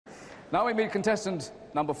Now we meet contestant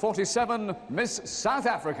number 47, Miss South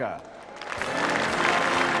Africa.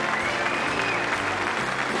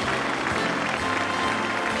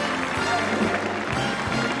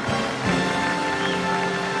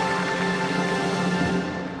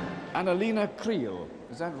 Anneline Kriel,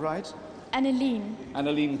 is that right? Anneline.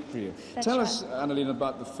 Anneline Kriel. That's Tell right. us, Anneline,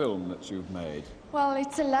 about the film that you've made. Well,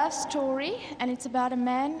 it's a love story, and it's about a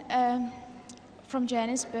man from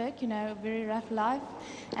Johannesburg, you know, a very rough life,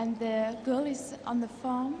 and the girl is on the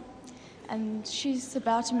farm, and she's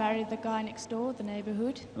about to marry the guy next door, the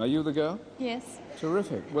neighborhood. And are you the girl? Yes.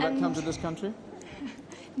 Terrific. Will that come to this country?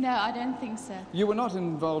 No, I don't think so. You were not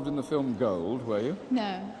involved in the film Gold, were you?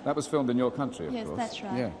 No. That was filmed in your country, of Yes, course. that's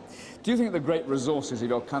right. Yeah. Do you think the great resources of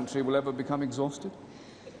your country will ever become exhausted?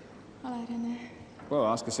 Well, I don't know. Well,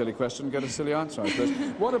 ask a silly question, get a silly answer, I suppose.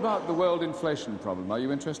 What about the world inflation problem? Are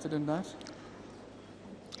you interested in that?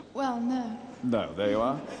 Well, no. No, there you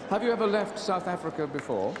are. Have you ever left South Africa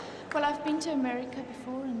before? Well, I've been to America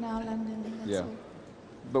before, and now London, that's Yeah. all.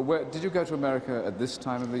 But where, did you go to America at this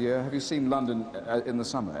time of the year? Have you seen London in the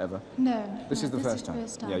summer, ever? No. This no, is the first time?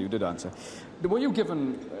 First time. Yeah, you did answer. Were you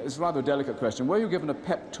given, it's rather a delicate question, were you given a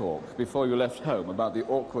pep talk before you left home about the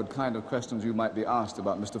awkward kind of questions you might be asked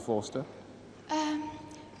about Mr. Forster?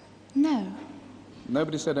 No.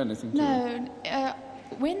 Nobody said anything to you? No.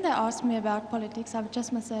 When they ask me about politics, I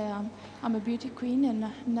just must say I'm a beauty queen and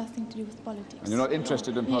nothing to do with politics. And you're not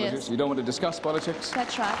interested in politics? Yes. You don't want to discuss politics?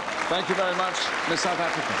 That's right. Thank you very much, Miss South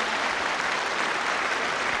Africa.